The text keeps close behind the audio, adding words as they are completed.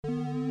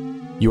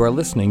You are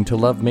listening to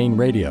Love Maine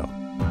Radio,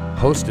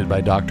 hosted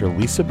by Dr.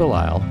 Lisa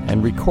Belisle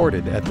and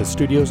recorded at the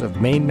studios of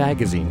Maine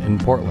Magazine in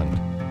Portland.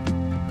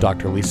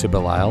 Dr. Lisa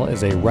Belisle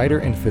is a writer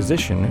and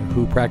physician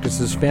who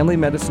practices family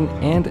medicine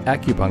and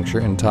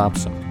acupuncture in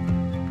Topsom.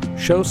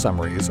 Show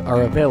summaries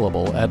are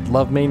available at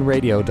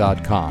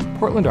lovemaineradio.com.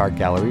 Portland Art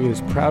Gallery is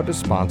proud to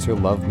sponsor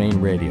Love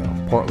Maine Radio.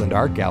 Portland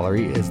Art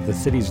Gallery is the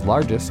city's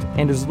largest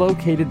and is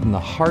located in the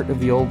heart of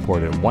the Old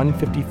Port at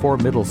 154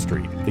 Middle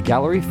Street. The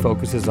gallery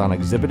focuses on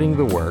exhibiting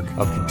the work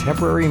of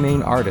contemporary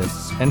Maine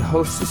artists and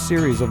hosts a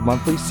series of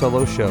monthly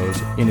solo shows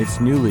in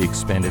its newly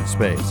expanded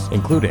space,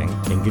 including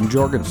Ingun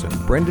Jorgensen,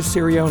 Brenda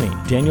Sirioni,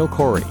 Daniel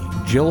Corey,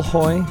 Jill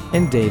Hoy,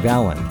 and Dave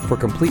Allen. For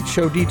complete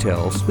show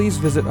details, please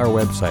visit our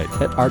website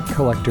at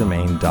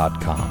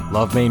artcollectormaine.com.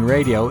 Love Maine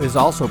Radio is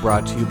also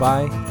brought to you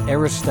by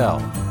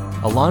Aristelle,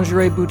 a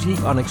lingerie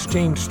boutique on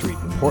Exchange Street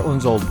in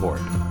Portland's Old Port,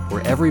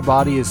 where every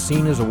body is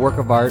seen as a work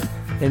of art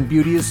and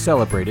beauty is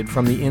celebrated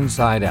from the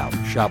inside out.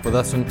 Shop with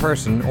us in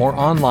person or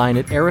online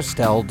at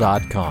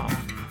aristelle.com.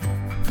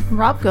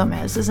 Rob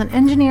Gomez is an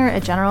engineer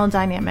at General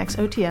Dynamics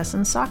OTS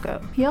in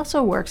Saco. He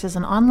also works as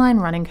an online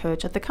running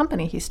coach at the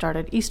company he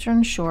started,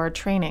 Eastern Shore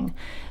Training.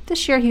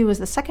 This year he was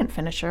the second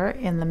finisher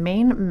in the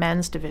Maine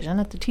men's division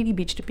at the TD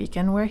Beach to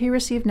Beacon, where he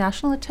received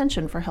national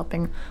attention for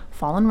helping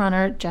fallen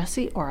runner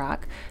Jesse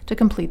Orak to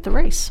complete the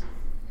race.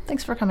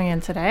 Thanks for coming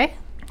in today.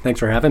 Thanks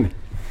for having me.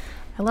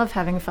 I love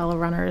having fellow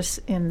runners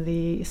in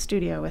the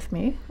studio with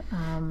me.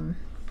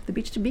 The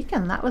Beach to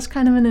Beacon, that was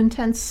kind of an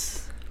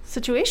intense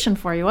situation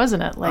for you,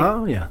 wasn't it? Like,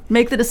 oh, yeah.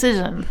 Make the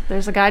decision.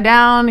 There's a guy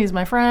down, he's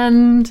my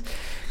friend,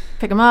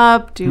 pick him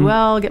up, do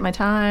well, get my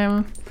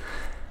time.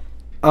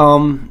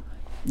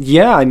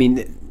 Yeah, I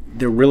mean,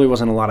 there really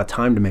wasn't a lot of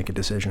time to make a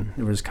decision.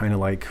 It was kind of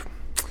like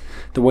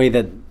the way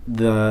that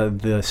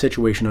the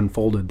situation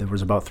unfolded, there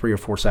was about 3 or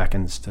 4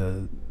 seconds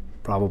to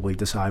probably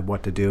decide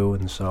what to do,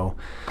 and so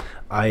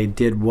I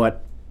did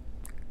what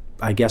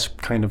I guess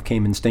kind of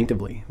came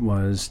instinctively,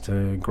 was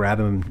to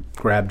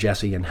grab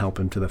Jesse and help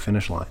him to the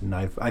finish line. And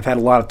I've had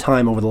a lot of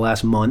time over the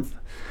last month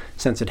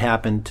since it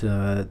happened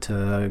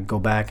to go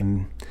back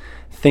and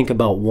think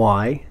about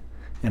why,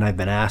 and I've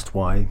been asked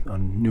why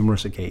on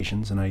numerous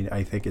occasions, and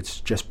I think it's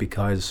just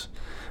because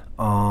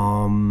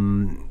I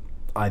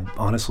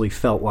honestly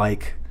felt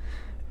like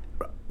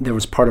there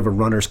was part of a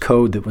runner's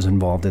code that was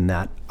involved in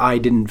that. I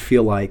didn't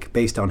feel like,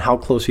 based on how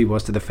close he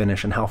was to the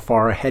finish and how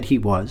far ahead he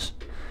was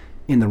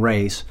in the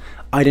race,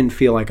 I didn't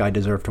feel like I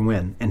deserved to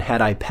win. And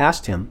had I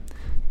passed him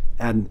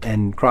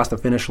and crossed the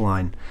finish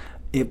line,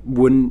 it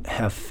wouldn't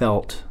have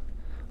felt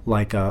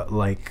like it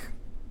would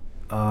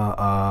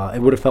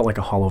have felt like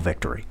a hollow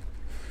victory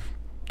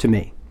to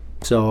me.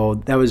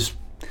 So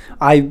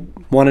I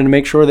wanted to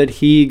make sure that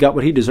he got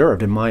what he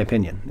deserved, in my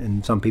opinion.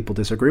 And some people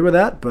disagree with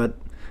that, but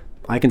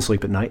I can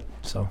sleep at night,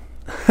 so.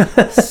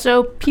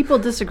 So people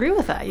disagree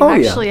with that. You've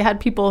actually had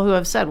people who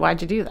have said,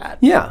 why'd you do that?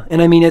 Yeah,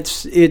 and I mean,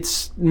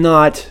 it's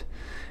not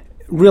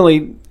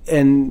really,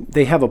 and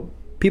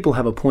people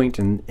have a point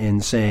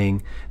in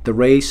saying the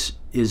race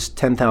is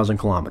 10,000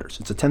 kilometers.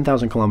 It's a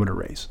 10,000 kilometer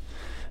race.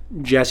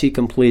 Jesse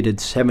completed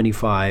 50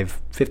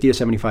 to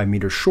 75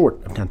 meters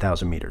short of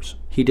 10,000 meters.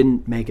 He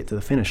didn't make it to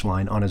the finish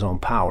line on his own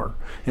power,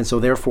 and so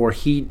therefore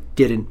he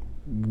didn't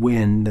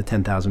win the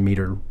 10,000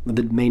 meter,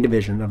 the main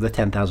division of the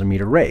 10,000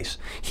 meter race.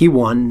 He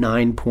won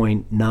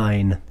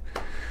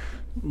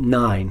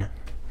 9.99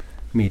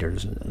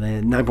 meters,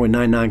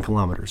 9.99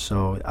 kilometers.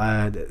 So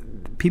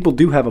people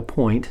do have a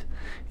point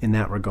in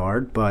that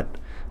regard, but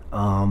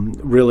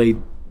really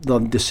the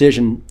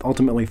decision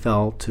ultimately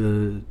fell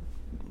to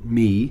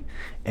me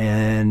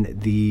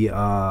and the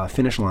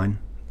finish line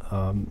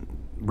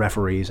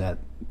referees at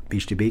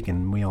Beach to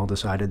Beacon. We all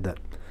decided that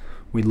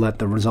we'd let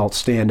the results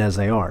stand as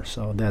they are.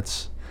 So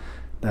that's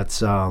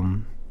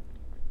I'm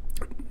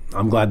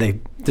glad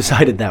they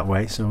decided that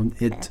way. So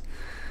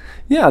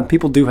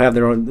people do have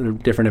their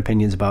different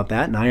opinions about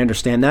that, and I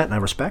understand that and I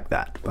respect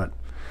that, but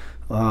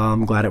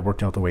I'm glad it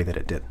worked out the way that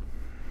it did.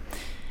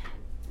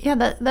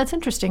 Yeah, that's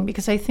interesting,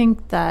 because I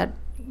think that,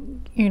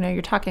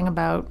 you're talking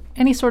about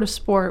any sort of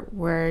sport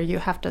where you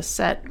have to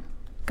set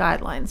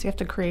guidelines. You have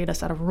to create a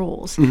set of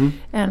rules. Mm-hmm.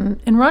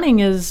 And running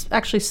is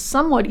actually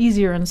somewhat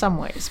easier in some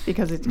ways,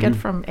 because it's get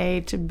from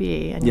A to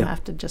B, and you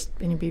have to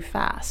and you be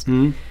fast.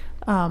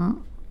 Mm-hmm.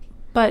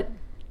 But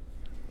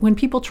when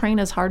people train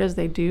as hard as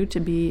they do to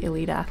be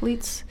elite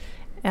athletes,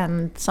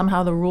 and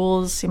somehow the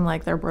rules seem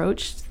like they're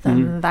broached,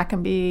 then that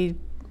can be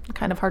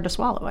kind of hard to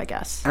swallow, I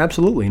guess.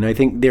 Absolutely. And I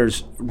think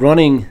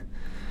running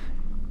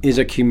is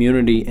a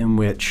community in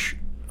which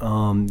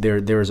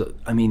there's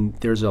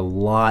a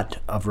lot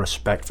of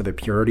respect for the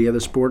purity of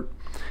the sport.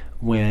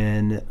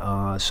 When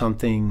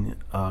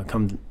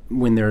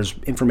when there's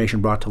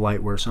information brought to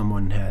light where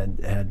someone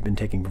had been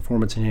taking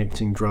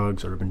performance-enhancing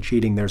drugs or been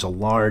cheating, there's a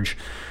large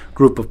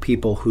group of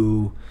people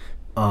who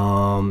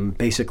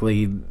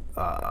basically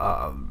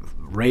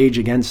rage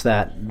against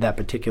that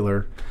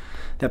particular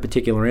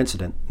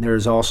incident.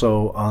 There's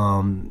also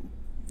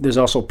there's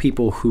also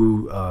people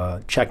who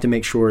check to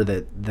make sure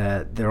that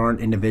there aren't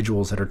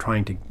individuals that are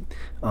trying to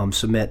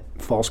submit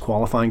false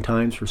qualifying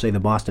times for, say, the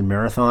Boston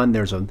Marathon.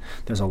 There's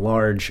a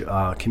large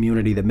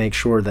community that makes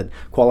sure that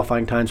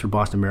qualifying times for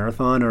Boston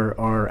Marathon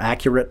are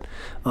accurate.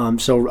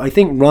 So I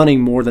think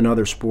running, more than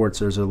other sports,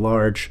 there's a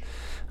large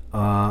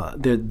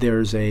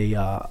there's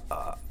a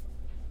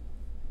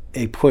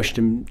push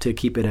to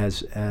keep it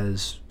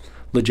as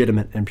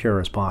legitimate and pure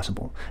as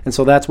possible. And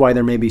so that's why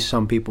there may be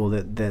some people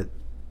that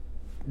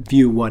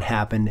view what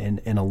happened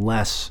in a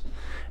less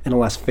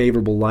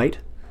favorable light.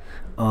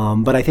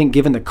 But I think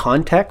given the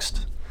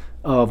context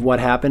of what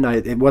happened,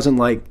 it wasn't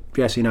like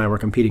Jesse and I were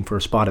competing for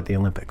a spot at the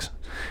Olympics.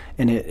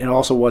 And it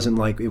also wasn't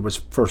like it was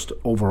first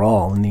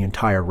overall in the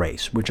entire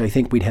race, which I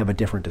think we'd have a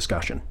different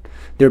discussion.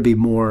 There would be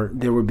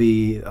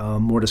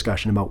more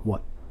discussion about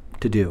what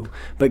to do.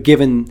 But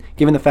given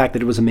the fact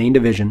that it was a main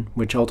division,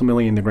 which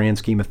ultimately in the grand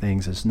scheme of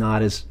things is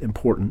not as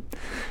important,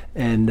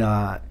 and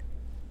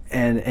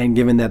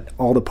given that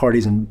all the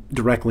parties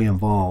directly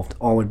involved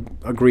all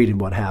agreed in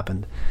what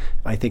happened,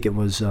 I think it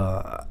was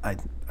I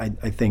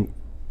think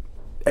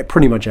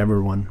pretty much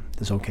everyone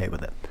is okay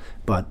with it.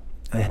 But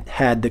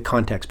had the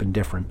context been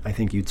different, I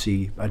think you'd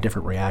see a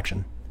different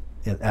reaction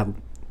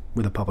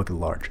with the public at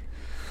large.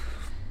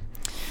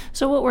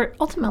 So what we're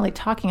ultimately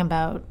talking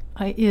about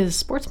is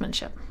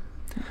sportsmanship.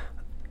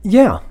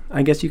 Yeah,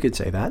 I guess you could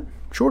say that.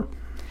 Sure.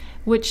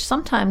 Which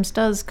sometimes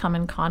does come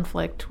in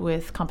conflict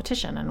with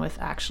competition and with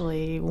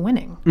actually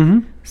winning.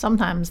 Mm-hmm.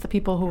 Sometimes the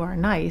people who are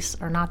nice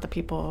are not the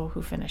people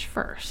who finish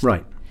first.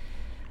 Right.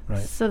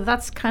 So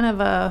that's kind of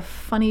a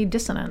funny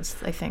dissonance,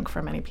 I think,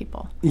 for many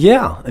people.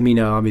 Yeah. I mean,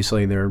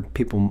 obviously there are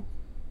people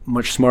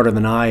much smarter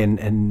than I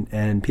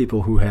and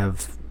people who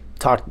have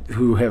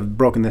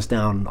broken this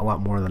down a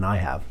lot more than I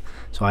have.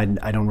 So I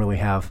don't really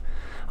have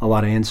a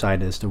lot of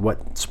insight as to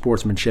what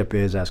sportsmanship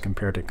is as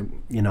compared to,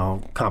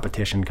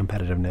 competition,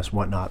 competitiveness,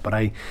 whatnot. But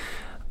I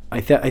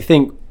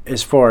think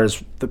as far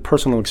as the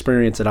personal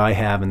experience that I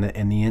have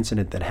and the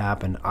incident that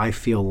happened, I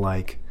feel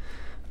like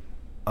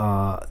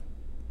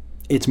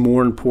it's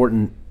more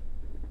important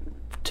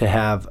to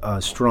have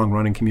a strong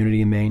running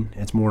community in Maine.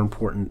 It's more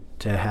important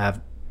to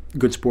have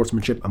good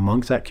sportsmanship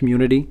amongst that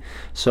community.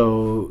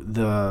 So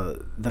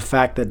the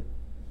fact that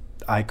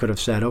I could have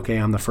said, okay,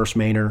 I'm the first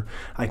Mainer,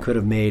 I could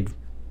have made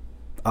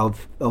a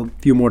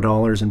few more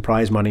dollars in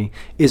prize money,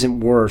 isn't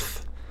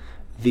worth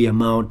the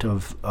amount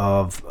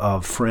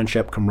of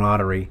friendship,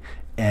 camaraderie,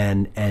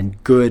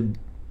 and good,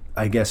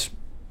 I guess,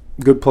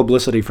 good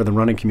publicity for the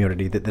running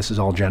community that this has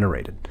all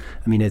generated.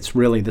 I mean,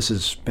 this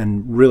has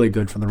been really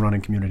good for the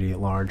running community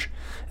at large,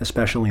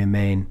 especially in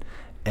Maine,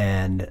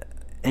 and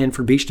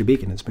for Beach to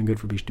Beacon. It's been good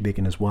for Beach to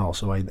Beacon as well.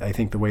 So I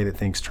think the way that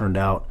things turned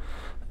out,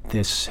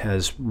 this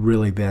has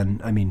really been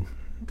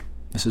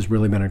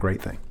a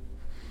great thing.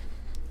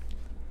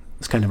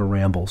 It's kind of a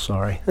ramble,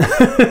 sorry.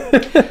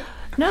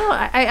 No,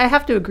 I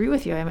have to agree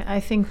with you. I mean, I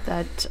think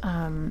that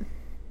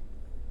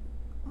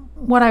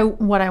what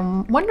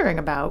I'm wondering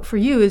about for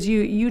you is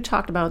you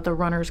talked about the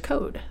runner's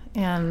code,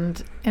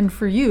 and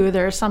for you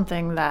there's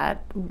something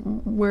that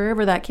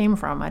wherever that came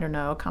from, I don't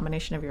know, a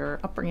combination of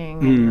your upbringing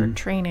and your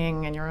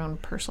training and your own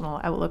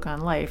personal outlook on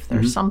life,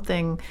 there's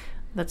something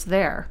that's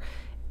there.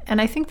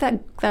 And I think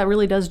that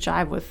really does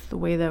jive with the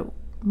way that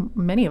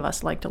many of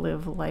us like to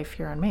live life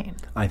here in Maine.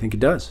 I think it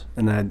does.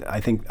 And I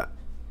think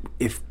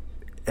if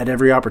at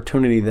every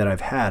opportunity that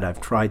I've had, I've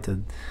tried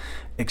to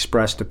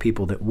express to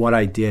people that what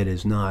I did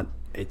is not,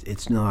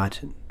 it's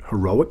not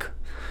heroic.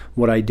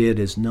 What I did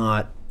is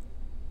not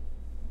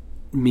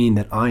mean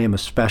that I am a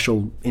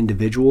special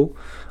individual.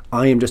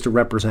 I am just a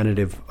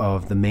representative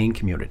of the Maine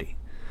community,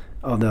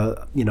 of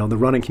the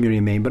running community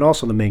in Maine, but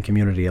also the Maine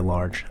community at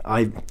large.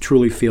 I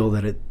truly feel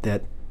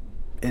that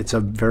it's a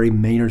very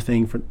Mainer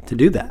thing to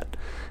do that.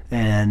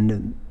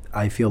 And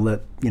I feel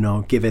that,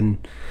 given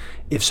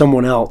if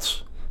someone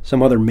else,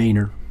 some other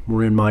Mainer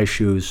were in my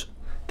shoes,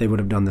 they would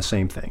have done the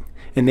same thing.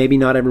 And maybe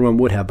not everyone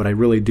would have, but I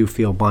really do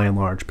feel by and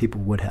large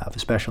people would have,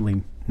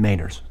 especially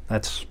Mainers.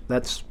 That's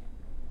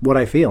what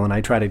I feel, and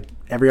I try to,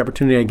 every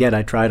opportunity I get,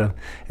 I try to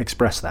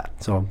express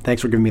that. So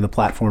thanks for giving me the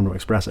platform to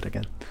express it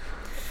again.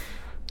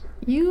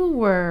 You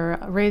were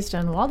raised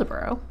in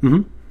Waldoboro.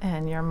 Mm-hmm.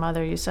 And your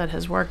mother, you said,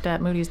 has worked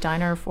at Moody's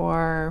Diner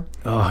for...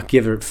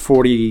 give her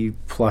 40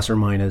 plus or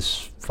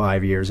minus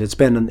 5 years. It's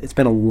been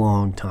a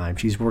long time.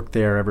 She's worked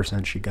there ever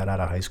since she got out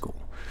of high school.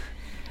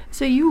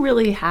 So you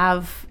really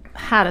have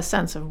had a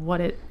sense of what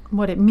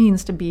it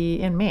means to be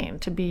in Maine,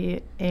 to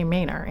be a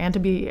Mainer, and to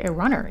be a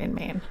runner in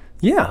Maine.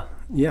 Yeah,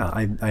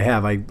 I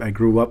have. I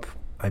grew up,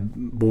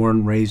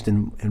 born, raised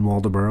in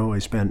Waldoboro. I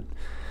spent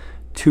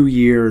 2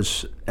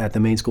 years at the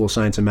Maine School of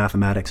Science and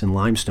Mathematics in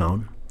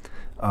Limestone.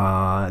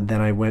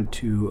 Then I went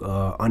to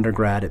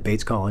undergrad at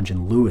Bates College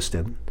in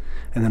Lewiston,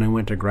 and then I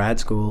went to grad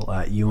school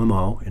at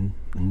UMO and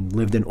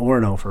lived in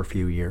Orono for a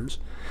few years.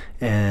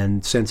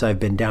 And since I've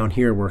been down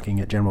here working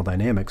at General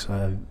Dynamics,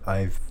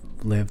 I've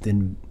lived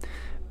in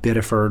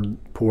Biddeford,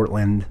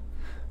 Portland,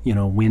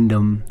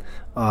 Wyndham.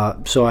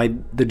 So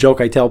the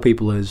joke I tell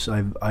people is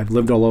I've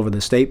lived all over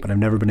the state, but I've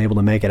never been able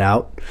to make it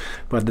out.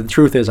 But the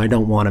truth is I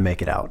don't want to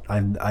make it out.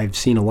 I've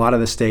seen a lot of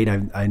the state.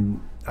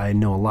 I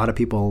know a lot of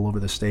people all over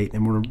the state,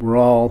 and we're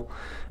all.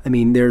 I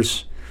mean,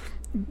 there's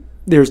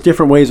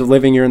different ways of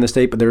living here in the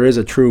state, but there is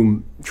a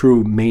true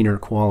Mainer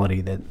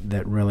quality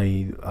that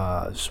really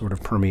sort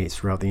of permeates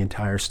throughout the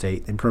entire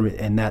state,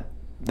 and that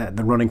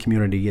the running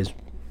community is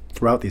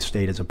throughout the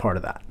state is a part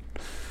of that.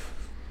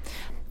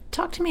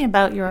 Talk to me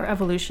about your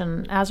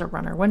evolution as a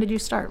runner. When did you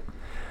start?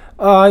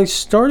 I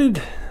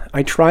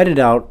tried it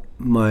out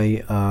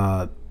my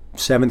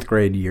 7th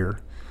grade year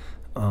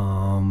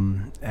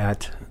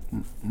at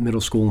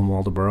middle school in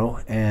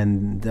Waldoboro,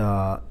 and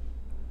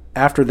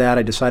after that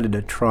I decided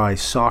to try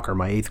soccer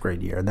my 8th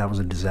grade year, and that was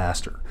a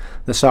disaster.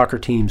 The soccer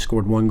team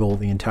scored 1 goal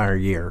the entire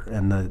year,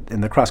 and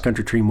the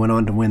cross-country team went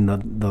on to win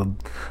the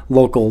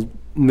local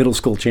middle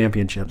school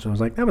championship, so I was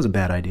like, that was a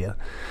bad idea.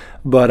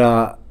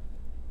 But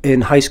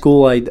in high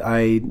school,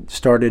 I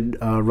started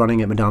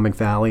running at Madomic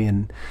Valley,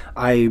 and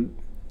I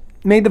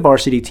made the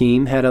varsity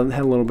team. Had a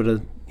little bit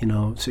of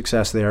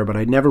success there, but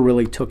I never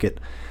really took it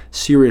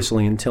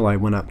seriously until I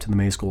went up to the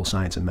May School of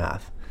Science and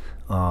Math.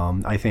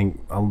 I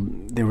think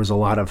there was a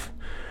lot of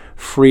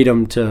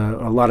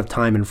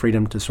time and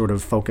freedom to sort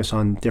of focus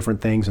on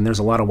different things, and there's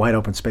a lot of wide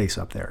open space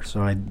up there.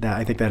 So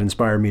I think that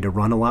inspired me to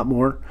run a lot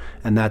more,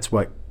 and that's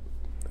what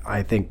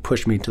I think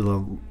pushed me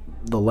to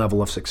the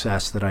level of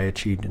success that I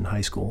achieved in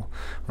high school,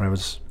 where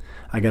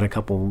I got a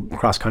couple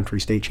cross-country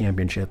state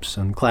championships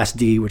in Class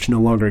D, which no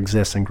longer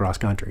exists in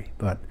cross-country.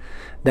 But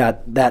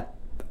that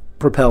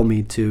propelled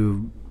me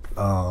to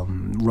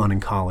run in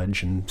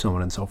college and so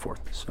on and so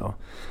forth. So,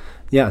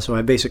 yeah, so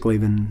I've basically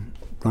been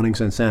running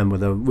since then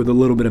with a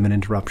little bit of an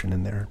interruption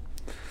in there.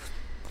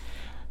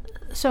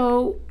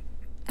 So,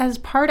 as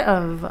part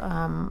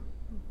of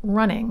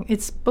running,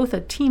 it's both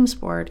a team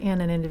sport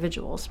and an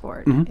individual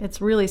sport. Mm-hmm. It's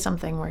really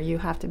something where you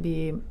have to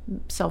be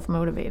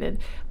self-motivated,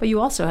 but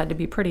you also had to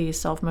be pretty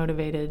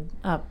self-motivated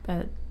up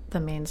at the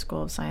Maine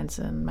School of Science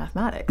and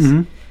Mathematics.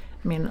 Mm-hmm.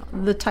 I mean,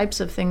 the types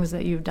of things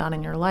that you've done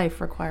in your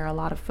life require a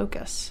lot of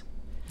focus.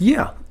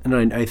 Yeah,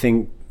 and I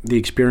think the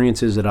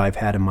experiences that I've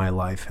had in my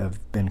life have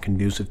been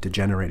conducive to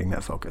generating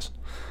that focus.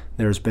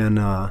 There's been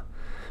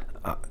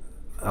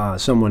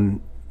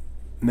someone,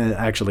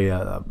 actually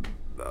a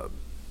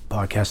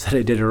podcast that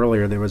I did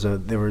earlier, there was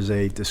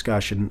a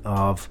discussion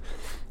of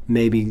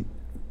maybe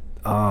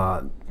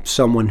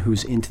someone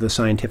who's into the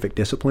scientific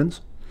disciplines,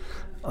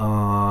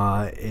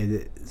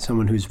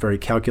 someone who's very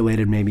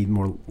calculated, maybe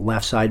more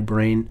left side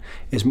brain,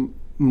 is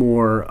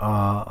more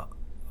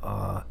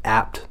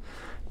apt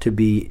to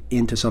be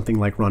into something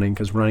like running,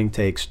 because running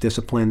takes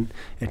discipline,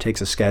 it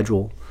takes a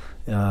schedule,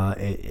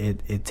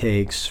 it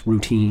takes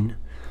routine,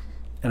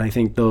 and I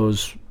think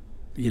those.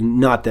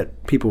 Not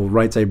that people with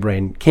right side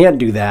brain can't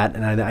do that,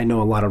 and I know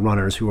a lot of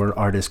runners who are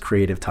artists,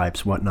 creative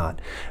types,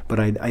 whatnot. But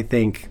I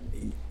think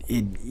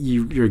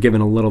you're given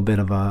a little bit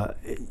of a.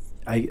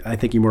 I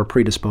think you're more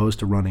predisposed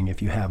to running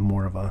if you have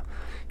more of a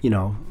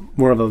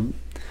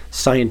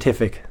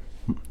scientific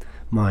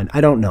mind. I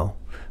don't know,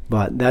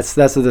 but that's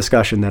the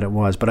discussion that it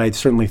was. But I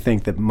certainly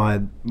think that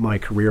my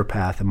career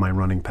path and my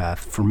running path,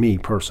 for me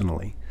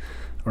personally,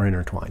 are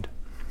intertwined.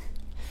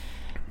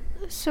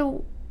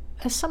 So,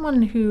 as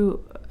someone who,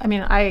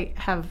 I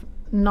have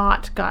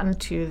not gotten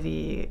to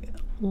the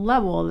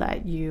level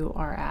that you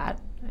are at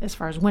as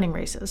far as winning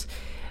races,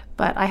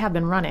 but I have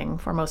been running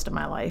for most of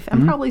my life.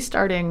 I'm probably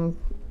starting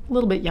a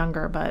little bit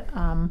younger, but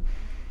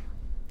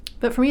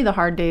for me the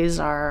hard days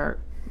are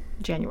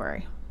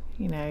January.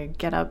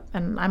 Get up,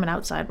 and I'm an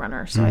outside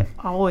runner, so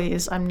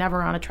I'm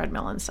never on a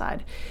treadmill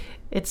inside.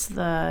 It's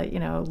the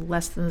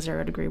less than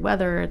 0 degree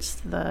weather. It's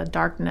the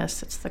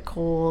darkness. It's the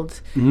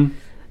cold. Mm-hmm.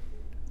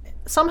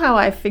 Somehow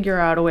I figure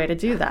out a way to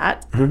do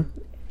that. Mm-hmm.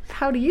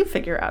 How do you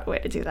figure out a way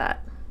to do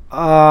that?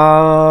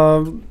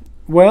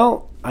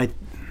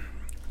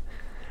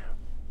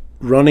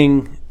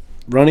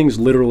 Running's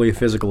literally a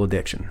physical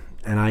addiction,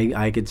 and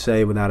I could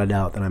say without a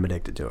doubt that I'm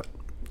addicted to it.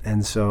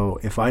 And so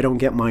if I don't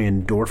get my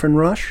endorphin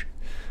rush,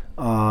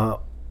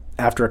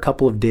 after a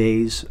couple of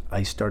days,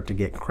 I start to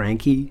get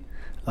cranky.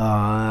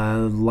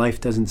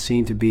 Life doesn't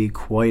seem to be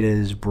quite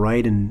as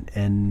bright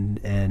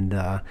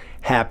and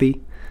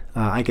happy.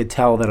 I could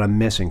tell that I'm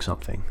missing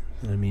something.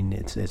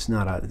 It's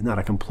not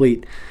a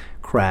complete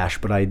crash,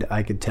 but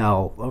I could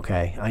tell.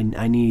 Okay,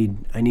 I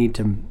need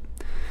to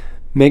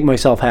make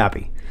myself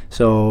happy.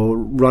 So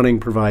running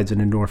provides an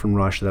endorphin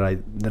rush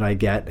that I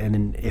get,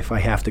 and if I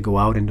have to go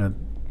out into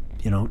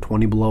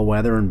 20 below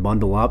weather and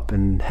bundle up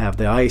and have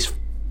the ice,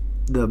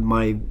 the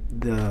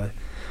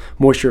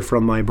moisture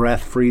from my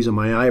breath freeze on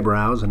my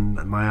eyebrows and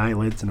my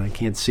eyelids, and I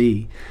can't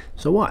see,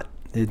 so what?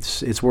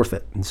 It's worth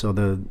it. And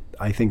so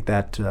I think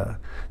that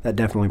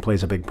definitely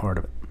plays a big part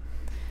of it.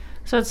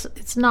 So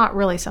it's not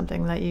really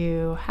something that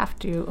you have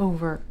to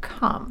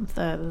overcome,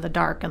 the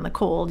dark and the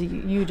cold.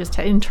 You just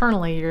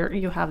internally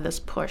you have this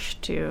push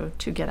to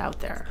get out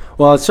there.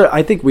 Well,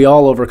 I think we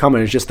all overcome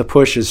it. It's just the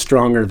push is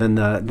stronger than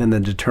the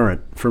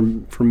deterrent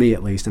for me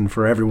at least, and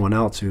for everyone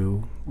else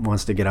who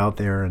wants to get out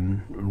there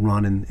and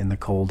run in the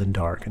cold and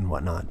dark and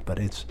whatnot. But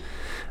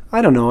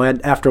I don't know.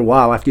 After a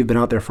while, after you've been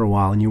out there for a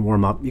while and you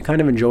warm up, you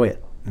kind of enjoy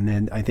it. And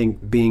then I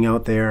think being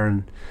out there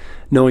and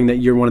knowing that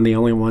you're one of the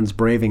only ones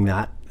braving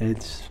that,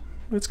 it's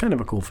kind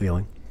of a cool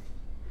feeling.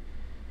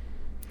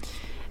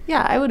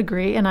 Yeah, I would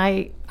agree. And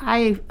I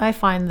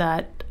find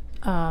that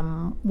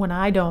when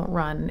I don't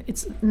run,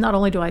 it's not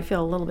only do I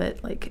feel a little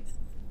bit like,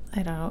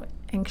 I don't know,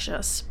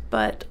 anxious,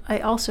 but I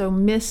also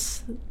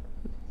miss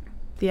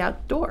the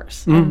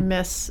outdoors. I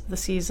miss the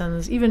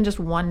seasons, even just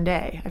one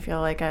day. I feel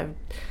like I'm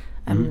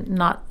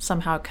not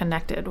somehow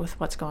connected with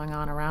what's going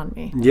on around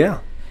me. Yeah.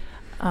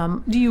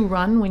 Do you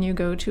run when you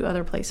go to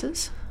other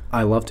places?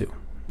 I love to.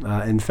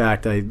 In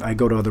fact, I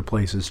go to other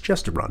places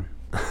just to run.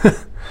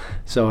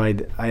 So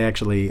I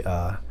actually,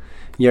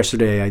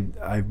 yesterday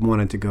I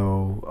wanted to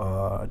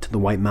go to the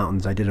White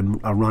Mountains. I did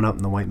a run up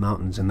in the White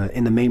Mountains, in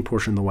the main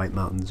portion of the White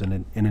Mountains,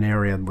 in an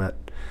area that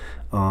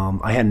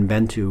I hadn't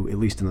been to, at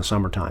least in the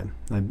summertime.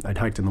 I'd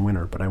hiked in the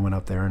winter, but I went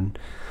up there and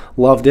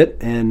loved it.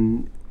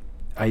 And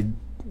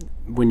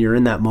when you're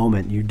in that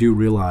moment, you do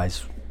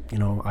realize,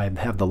 I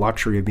have the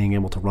luxury of being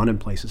able to run in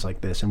places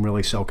like this and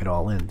really soak it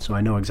all in. So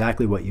I know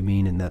exactly what you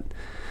mean in that,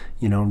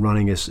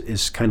 running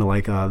is kind of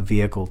like a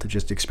vehicle to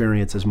just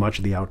experience as much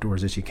of the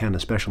outdoors as you can,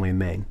 especially in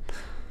Maine.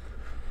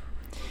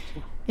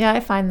 Yeah, I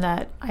find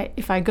that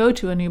if I go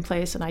to a new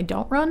place and I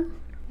don't run,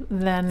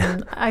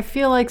 then I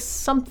feel like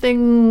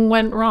something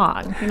went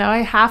wrong. I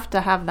have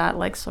to have that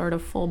like sort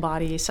of full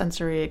body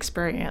sensory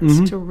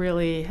experience to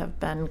really have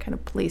been kind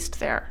of placed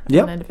there as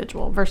an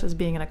individual versus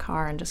being in a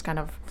car and just kind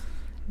of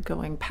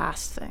going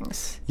past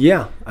things.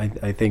 Yeah,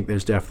 I think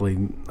there's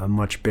definitely a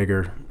much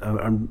bigger,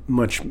 a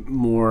much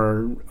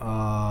more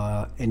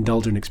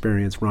indulgent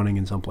experience running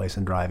in some place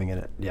than driving in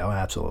it. Yeah,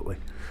 absolutely.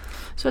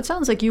 So it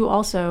sounds like you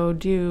also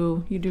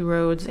do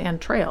roads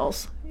and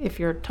trails if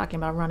you're talking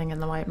about running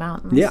in the White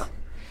Mountains. Yeah.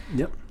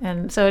 Yep.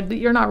 And so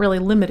you're not really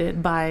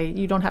limited by,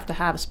 you don't have to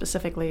have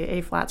specifically a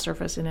flat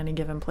surface in any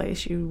given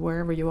place.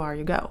 Wherever you are,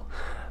 you go.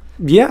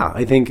 Yeah,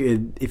 I think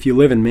if you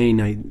live in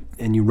Maine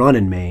and you run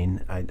in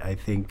Maine, I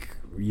think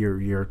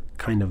you're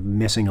kind of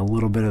missing a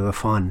little bit of the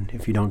fun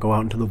if you don't go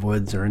out into the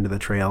woods or into the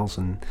trails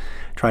and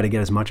try to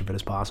get as much of it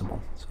as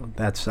possible.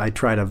 So I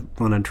try to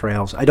run on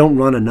trails. I don't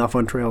run enough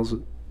on trails.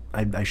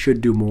 I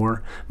should do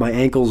more. My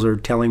ankles are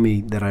telling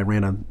me that I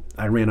ran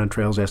on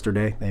trails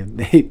yesterday.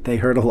 They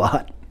hurt a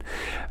lot,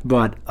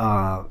 but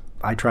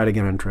I try to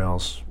get on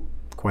trails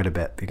quite a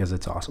bit because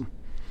it's awesome.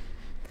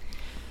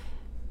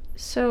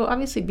 So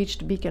obviously Beach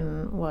to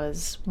Beacon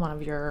was one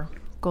of your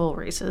goal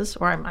races,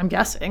 or I'm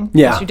guessing,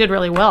 yeah, because you did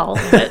really well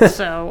in it.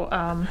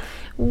 So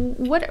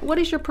what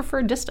is your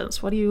preferred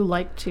distance? What do you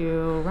like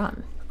to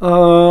run?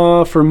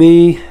 For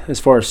me, as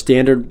far as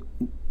standard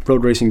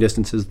road racing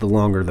distances, the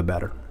longer the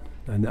better.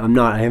 And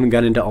I haven't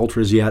got into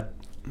ultras yet,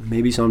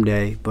 maybe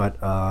someday,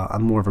 but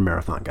I'm more of a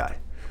marathon guy.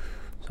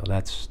 So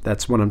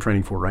that's what I'm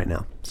training for right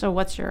now. So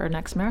what's your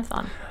next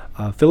marathon?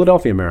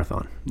 Philadelphia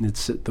Marathon.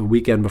 It's the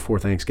weekend before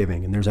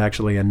Thanksgiving, and there's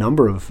actually a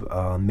number of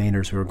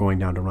Mainers who are going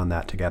down to run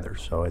that together.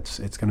 So it's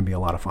going to be a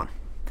lot of fun.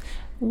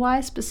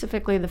 Why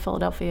specifically the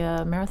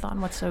Philadelphia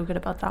Marathon? What's so good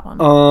about that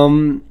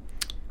one?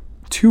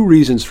 Two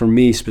reasons for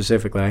me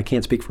specifically. I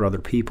can't speak for other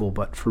people,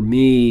 but for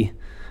me,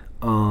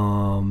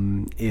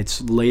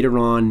 it's later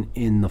on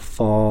in the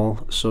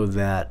fall, so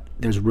that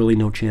there's really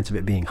no chance of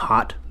it being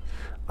hot.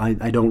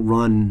 I don't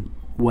run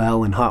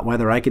well in hot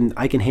weather. I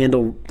can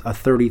handle a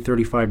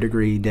 35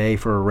 degree day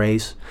for a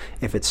race.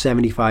 If it's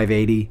 75,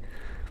 80,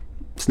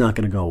 it's not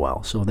going to go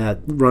well. So that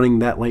running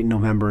that late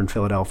November in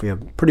Philadelphia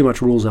pretty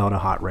much rules out a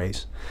hot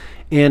race.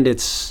 And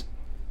it's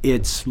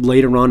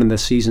later on in the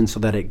season, so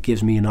that it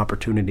gives me an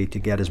opportunity to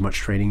get as much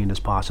training in as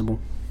possible.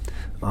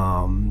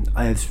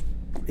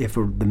 If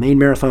the main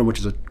marathon, which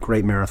is a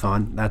great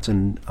marathon, that's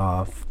in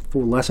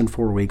less than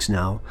 4 weeks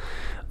now.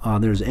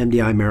 There's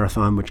MDI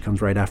Marathon, which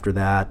comes right after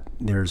that.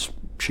 There's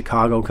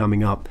Chicago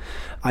coming up.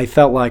 I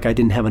felt like I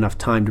didn't have enough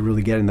time to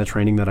really get in the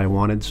training that I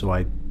wanted, so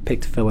I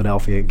picked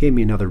Philadelphia. It gave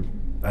me another,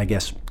 I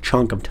guess,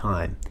 chunk of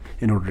time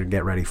in order to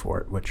get ready for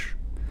it, which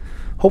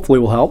hopefully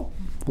will help.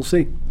 We'll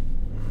see.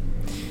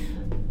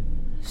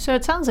 So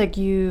it sounds like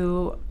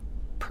you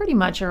pretty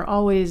much are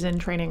always in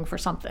training for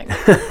something,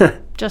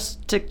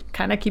 just to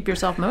kind of keep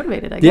yourself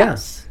motivated, I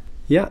guess.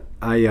 Yeah.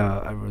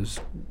 I was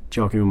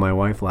joking with my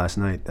wife last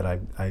night that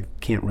I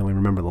can't really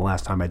remember the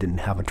last time I didn't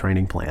have a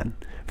training plan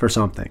for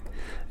something.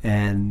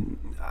 And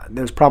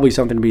there's probably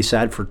something to be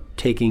said for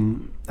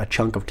taking a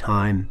chunk of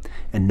time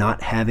and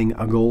not having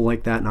a goal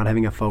like that, not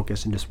having a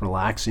focus, and just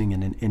relaxing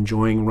and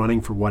enjoying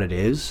running for what it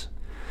is.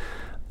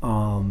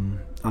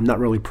 I'm not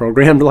really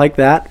programmed like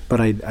that, but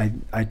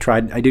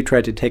I do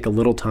try to take a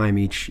little time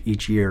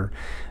each year,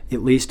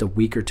 at least a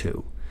week or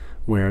two,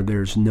 where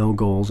there's no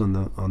goals on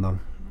the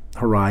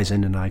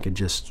horizon, and I could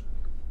just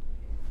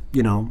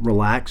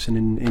relax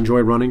and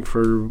enjoy running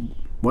for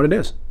what it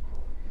is.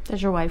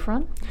 Does your wife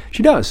run?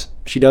 She does.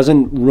 She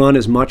doesn't run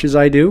as much as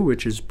I do,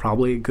 which is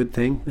probably a good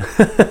thing.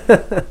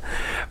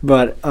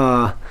 But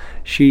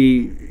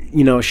she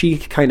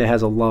kind of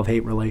has a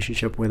love-hate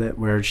relationship with it,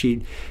 where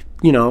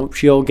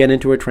she'll get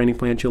into a training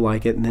plan, she'll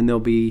like it, and then there'll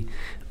be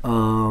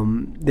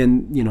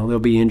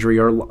injury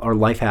or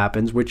life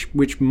happens,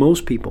 which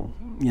most people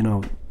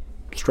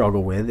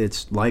struggle with.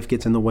 It's life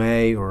gets in the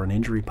way or an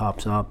injury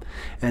pops up,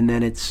 and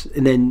then it's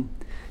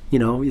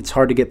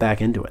hard to get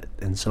back into it.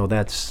 And so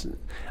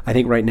I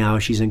think right now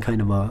she's in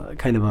kind of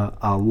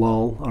a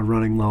lull, a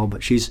running lull,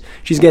 but she's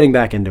getting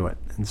back into it.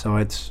 And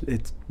so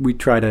we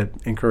try to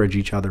encourage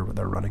each other with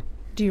our running.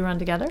 Do you run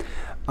together?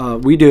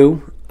 We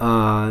do.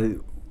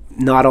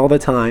 Not all the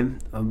time.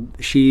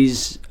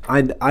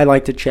 I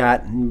like to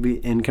chat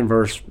and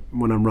converse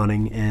when I'm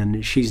running,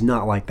 and she's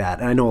not like that.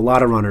 And I know a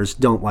lot of runners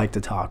don't like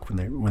to talk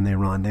when they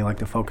run. They like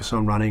to focus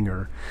on running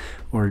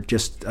or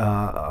just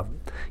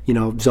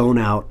zone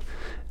out.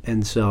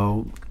 And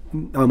so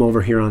I'm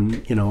over here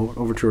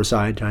over to her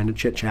side trying to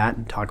chit chat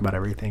and talk about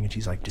everything, and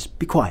she's like, "Just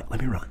be quiet,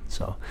 let me run."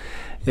 So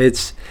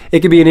it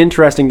can be an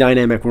interesting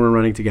dynamic when we're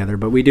running together,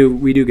 but we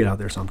do get out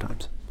there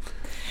sometimes.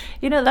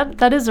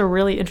 That is a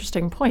really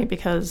interesting point,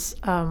 because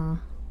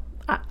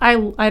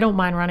I don't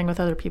mind running with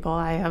other people.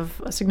 I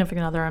have a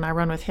significant other, and I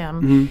run with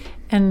him. Mm-hmm.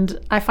 And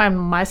I find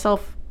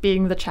myself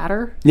being the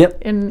chatter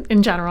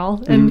in general.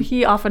 Mm-hmm. And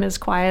he often is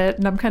quiet,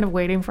 and I'm kind of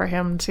waiting for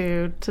him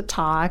to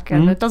talk,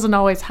 and it doesn't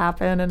always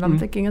happen. And I'm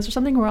thinking, is there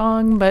something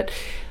wrong? But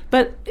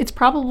it's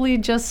probably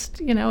just,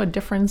 a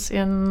difference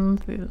in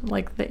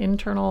the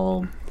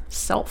internal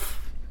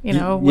self,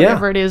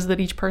 whatever it is that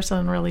each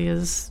person really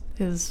is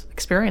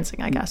experiencing,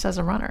 I guess, as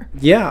a runner.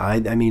 Yeah, I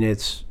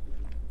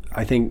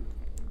think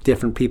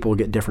different people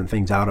get different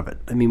things out of it.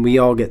 I mean, we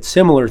all get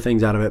similar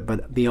things out of it,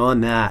 but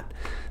beyond that,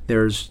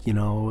 there's, you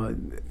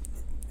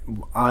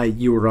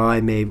or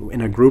I may,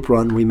 in a group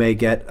run, we may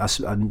get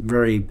a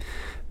very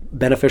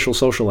beneficial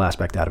social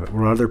aspect out of it,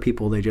 where other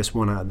people, they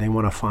want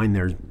to find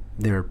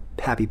their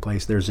happy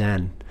place, their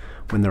zen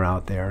when they're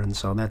out there. And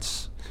so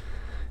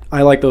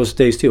I like those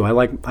days too. I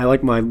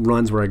like my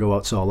runs where I go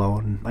out solo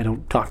and I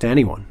don't talk to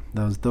anyone.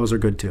 Those are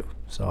good too.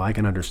 So I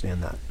can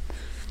understand that.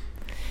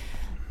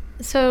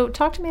 So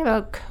talk to me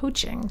about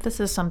coaching. This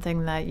is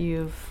something that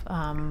you've,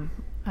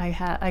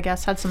 I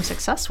guess, had some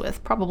success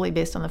with, probably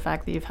based on the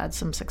fact that you've had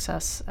some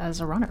success as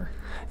a runner.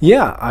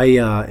 Yeah,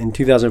 in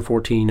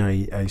 2014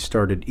 I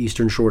started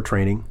Eastern Shore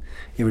Training.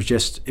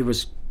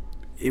 It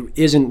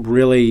isn't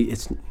really,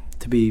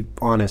 to be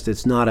honest,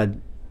 it's not a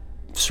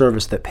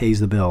service that pays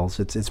the bills.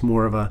 It's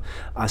more of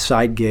a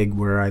side gig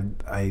where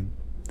I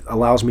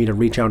allows me to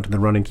reach out to the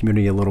running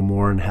community a little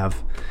more and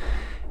have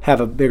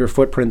a bigger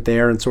footprint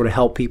there and sort of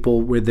help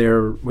people with their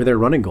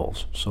running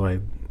goals. So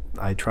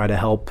I try to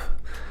help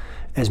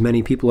as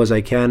many people as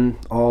I can,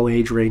 all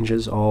age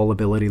ranges, all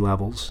ability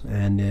levels,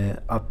 and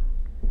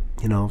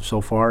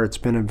so far it's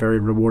been a very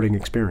rewarding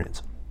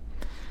experience.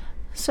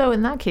 So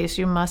in that case,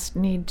 you must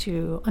need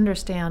to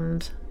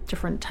understand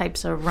different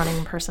types of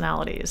running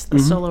personalities, the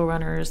solo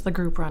runners, the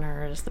group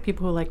runners, the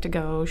people who like to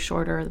go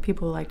shorter, the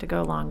people who like to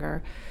go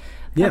longer.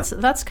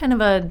 That's kind of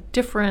a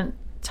different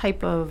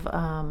type of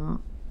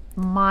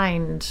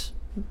mind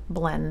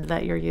blend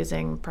that you're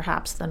using,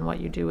 perhaps, than what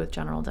you do with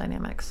General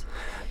Dynamics.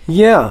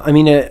 Yeah, I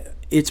mean,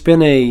 it's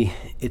been a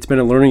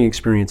learning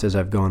experience as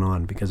I've gone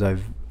on, because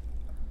I'm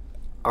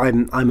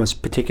a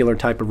particular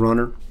type of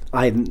runner.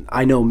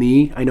 I know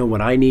me, I know what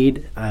I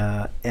need,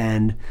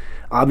 and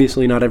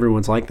obviously not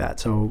everyone's like that.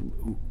 So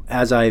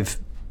as I've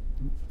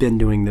been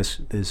doing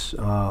this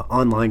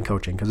online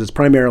coaching, because it's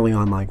primarily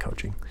online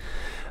coaching,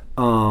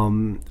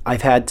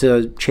 I've had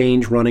to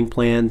change running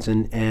plans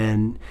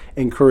and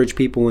encourage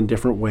people in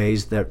different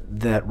ways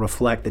that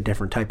reflect the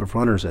different type of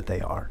runners that they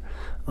are.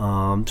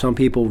 Some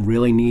people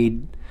really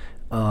need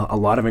a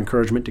lot of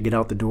encouragement to get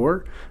out the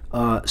door.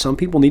 Some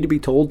people need to be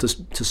told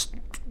to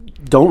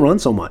don't run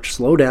so much,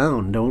 slow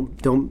down,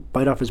 don't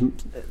bite off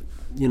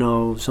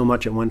so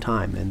much at one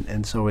time.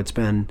 And so it's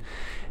been,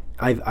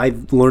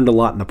 I've learned a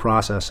lot in the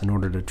process in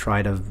order to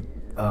try to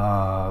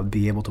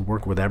be able to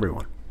work with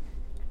everyone.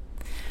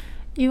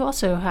 You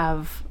also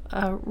have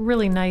a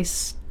really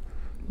nice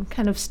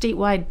kind of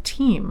statewide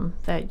team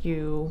that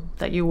you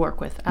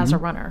work with as a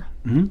runner,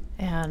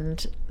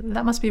 and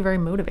that must be very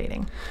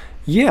motivating.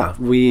 Yeah,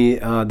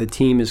 the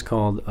team is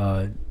called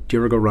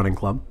Dirigo Running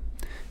Club.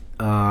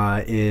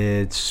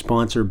 It's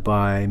sponsored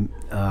by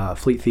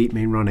Fleet Feet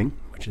Maine Running,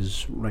 which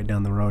is right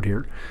down the road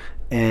here,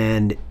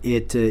 and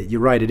you're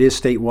right, it is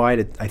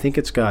statewide. I think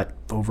it's got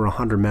over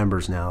 100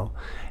 members now.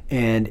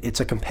 And it's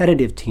a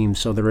competitive team,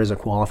 so there is a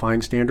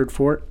qualifying standard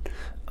for it.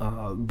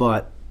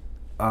 But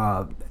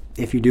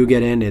if you do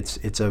get in,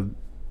 it's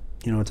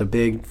a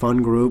big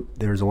fun group.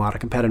 There's a lot of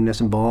competitiveness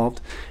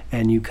involved,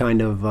 and you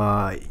kind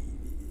of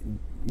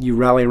you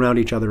rally around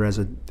each other as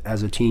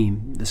a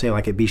team. To say,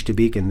 like at Beach to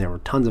Beacon, there were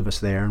tons of us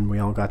there, and we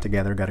all got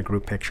together, got a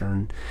group picture,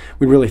 and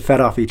we really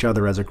fed off each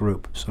other as a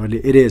group. So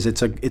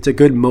it's a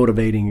good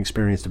motivating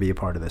experience to be a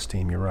part of this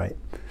team. You're right.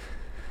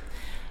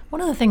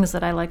 One of the things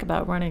that I like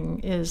about running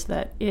is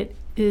that it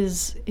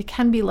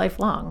can be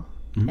lifelong,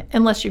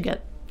 unless you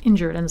get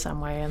injured in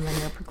some way and then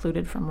you're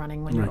precluded from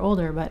running when you're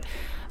older. But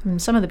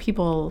some of the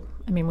people,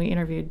 I mean, we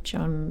interviewed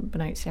Joan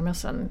Benoit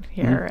Samuelson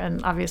here,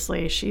 and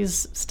obviously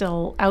she's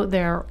still out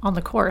there on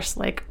the course,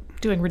 like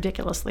doing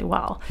ridiculously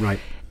well. Right.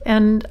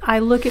 And I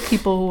look at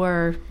people who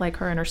are like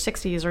her in her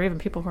 60s, or even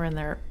people who are in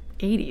their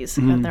 80s,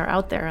 and they're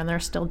out there and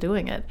they're still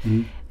doing it.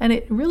 And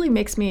it really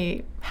makes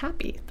me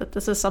happy that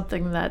this is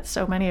something that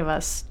so many of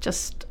us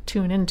just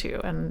tune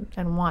into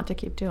and want to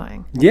keep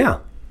doing. Yeah.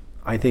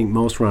 I think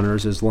most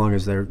runners, as long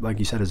as they're, like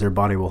you said, as their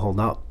body will hold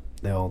up,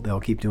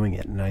 they'll keep doing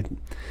it. And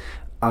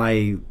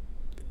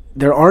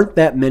there aren't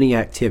that many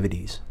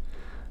activities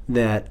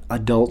that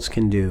adults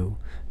can do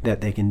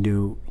that they can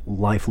do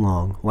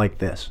lifelong like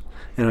this.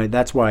 And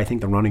that's why I think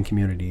the running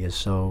community is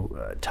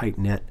so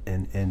tight-knit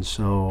and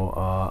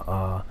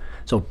so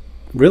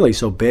really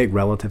so big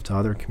relative to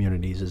other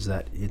communities, is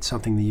that it's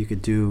something that you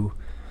could do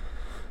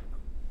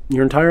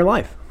your entire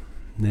life.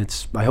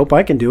 I hope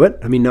I can do it.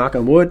 I mean, knock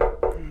on wood.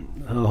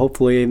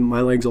 Hopefully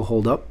my legs will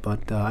hold up,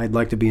 but I'd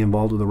like to be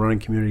involved with the running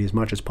community as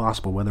much as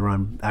possible, whether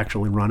I'm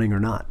actually running or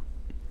not.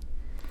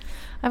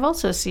 I've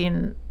also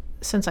seen,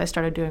 since I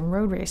started doing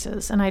road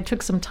races, and I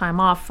took some time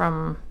off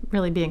from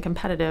really being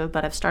competitive,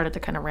 but I've started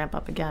to kind of ramp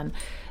up again,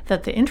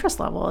 that the interest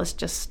level is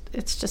just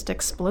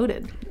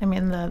exploded. I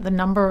mean, the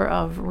number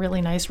of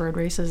really nice road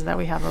races that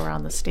we have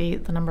around the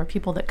state, the number of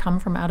people that come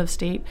from out of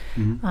state.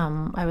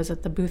 I was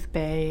at the Booth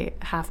Bay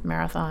Half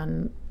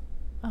Marathon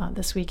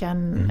this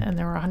weekend, and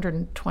there were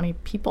 120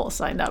 people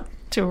signed up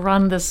to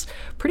run this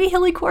pretty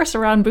hilly course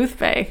around Booth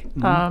Bay.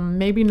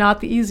 Maybe not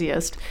the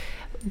easiest,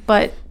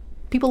 but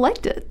people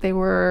liked it. They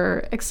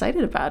were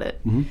excited about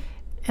it.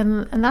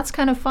 And that's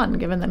kind of fun,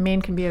 given that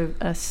Maine can be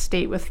a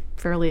state with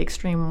fairly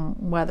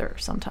extreme weather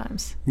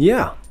sometimes.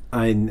 Yeah.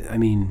 I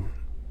mean,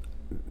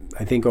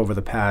 I think over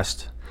the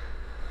past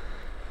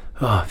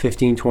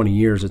 15, 20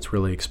 years, it's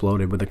really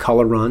exploded with the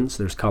color runs.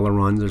 There's color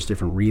runs, there's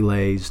different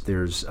relays,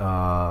 there's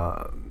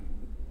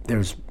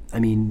I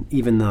mean,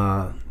 even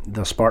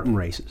the Spartan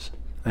races.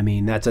 I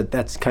mean, that's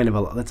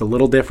a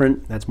little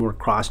different. That's more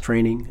cross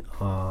training.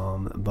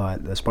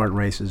 But the Spartan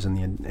races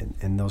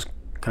and those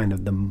kind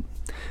of the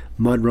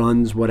mud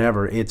runs,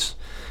 whatever.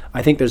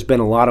 I think there's been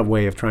a lot of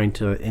way of trying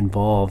to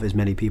involve as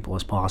many people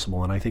as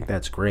possible, and I think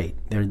that's great.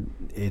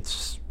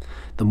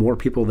 The more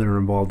people that are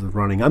involved with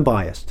running. I'm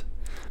biased,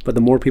 but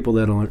the more people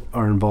that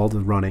are involved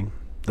with running,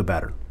 the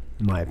better,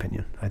 in my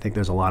opinion. I think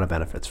there's a lot of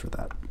benefits for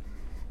that.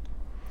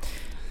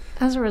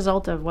 As a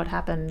result of what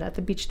happened at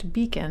the Beach to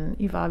Beacon,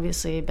 you've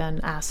obviously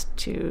been asked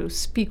to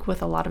speak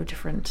with a lot of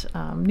different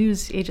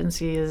news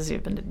agencies.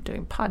 You've been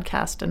doing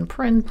podcast and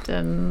print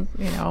and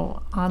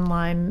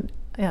online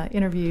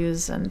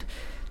interviews and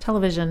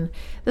television.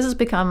 This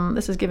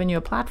has given you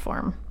a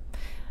platform.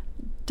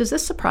 Does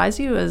this surprise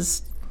you,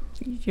 as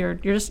you're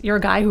a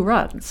guy who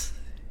runs,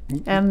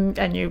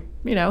 and you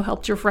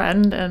helped your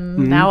friend,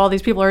 and now all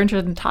these people are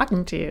interested in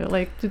talking to you?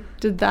 Like,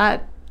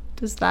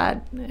 does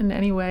that in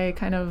any way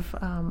kind of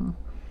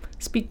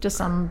speak to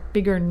some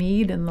bigger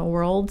need in the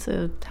world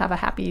to have a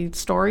happy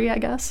story, I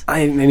guess?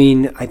 I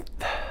mean,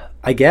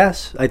 I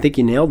guess. I think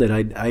you nailed it.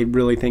 I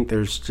really think there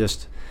was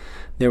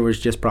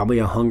just probably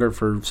a hunger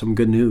for some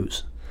good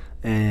news.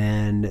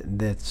 And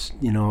that's,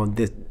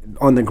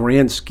 on the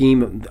grand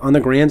scale, on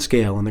the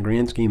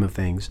grand scheme of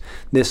things,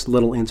 this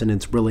little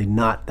incident's really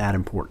not that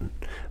important.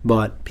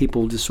 But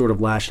people just sort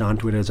of latched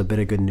onto it as a bit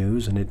of good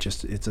news, and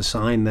it's a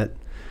sign that,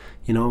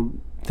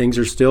 things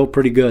are still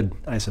pretty good,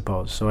 I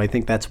suppose. So I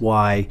think that's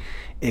why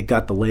it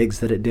got the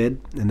legs that it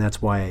did, and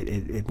that's why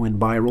it went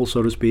viral,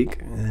 so to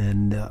speak.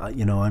 And,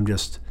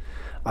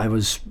 I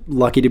was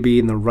lucky to be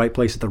in the right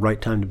place at the right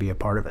time to be a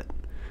part of it.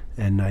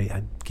 And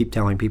I keep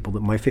telling people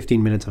that my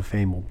 15 minutes of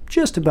fame will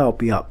just about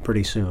be up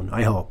pretty soon,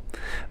 I hope.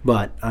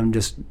 But I'm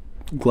just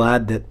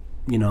glad that,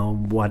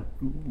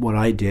 what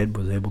I did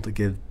was able to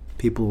give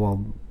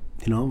people,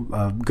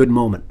 a good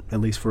moment,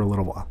 at least for a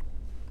little while.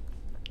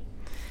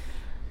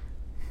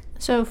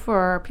 So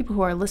for people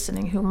who are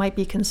listening who might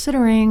be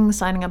considering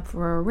signing up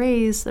for a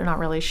race, they're not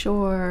really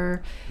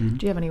sure, do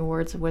you have any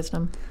words of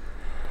wisdom?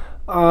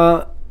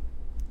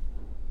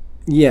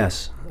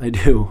 Yes, I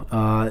do.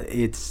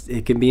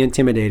 It can be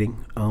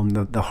intimidating.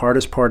 The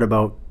hardest part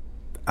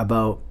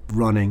about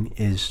running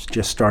is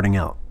just starting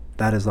out.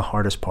 That is the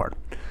hardest part.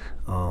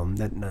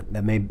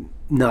 That may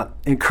not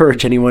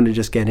encourage anyone to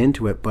just get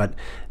into it, but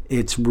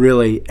it's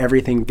really,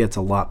 everything gets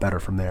a lot better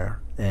from there.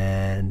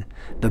 And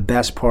the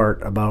best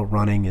part about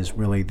running is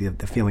really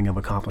the feeling of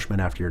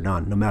accomplishment after you're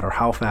done. No matter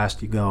how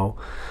fast you go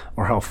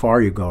or how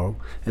far you go,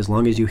 as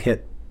long as you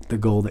hit the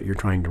goal that you're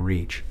trying to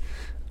reach,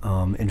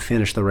 and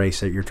finish the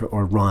race that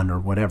or run or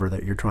whatever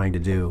that you're trying to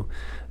do,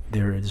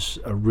 there is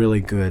a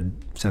really good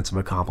sense of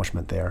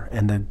accomplishment there.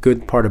 And the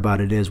good part about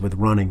it is, with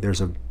running,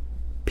 there's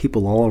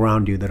people all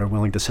around you that are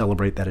willing to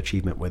celebrate that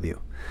achievement with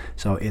you.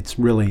 So it's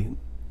an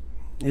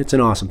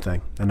awesome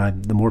thing.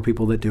 And the more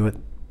people that do it,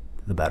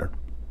 the better.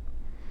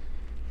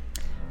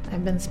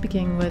 I've been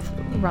speaking with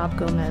Rob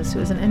Gomez, who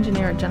is an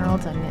engineer at General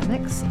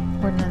Dynamics,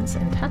 Ordnance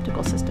and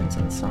Tactical Systems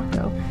in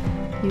Saco.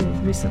 He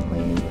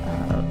recently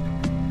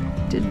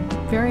did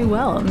very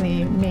well in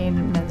the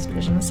Maine men's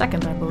division,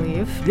 second, I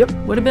believe. Yep.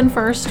 Would have been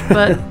first,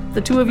 but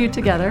the two of you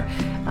together,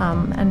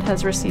 and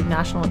has received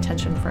national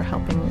attention for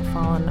helping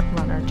fallen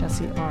runner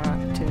Jesse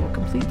Aura to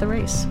complete the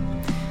race.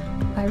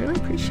 I really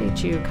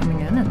appreciate you coming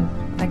in,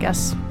 and I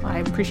guess I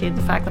appreciate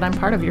the fact that I'm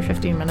part of your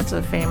 15 minutes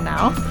of fame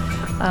now.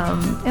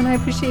 And I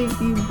appreciate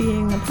you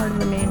being a part of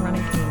the Maine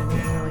running community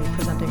and really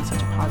presenting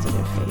such a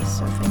positive face,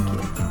 so thank you.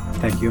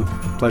 Thank you.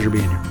 Pleasure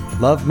being here.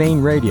 Love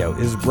Maine Radio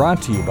is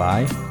brought to you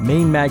by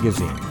Maine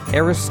Magazine,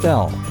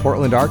 Aristel,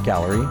 Portland Art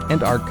Gallery,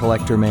 and Art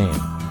Collector Maine.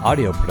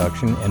 Audio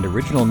production and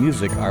original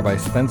music are by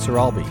Spencer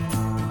Albee.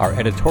 Our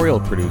editorial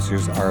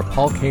producers are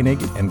Paul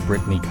Koenig and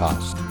Brittany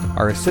Cost.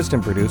 Our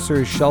assistant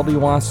producer is Shelby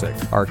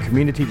Wasick. Our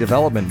community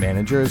development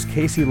manager is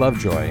Casey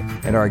Lovejoy.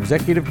 And our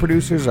executive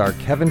producers are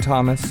Kevin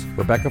Thomas,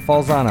 Rebecca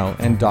Falzano,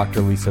 and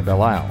Dr. Lisa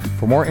Belisle.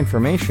 For more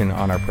information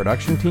on our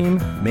production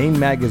team, Maine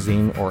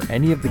Magazine, or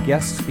any of the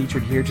guests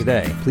featured here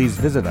today, please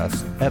visit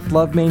us at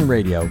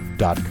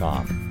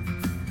lovemaineradio.com.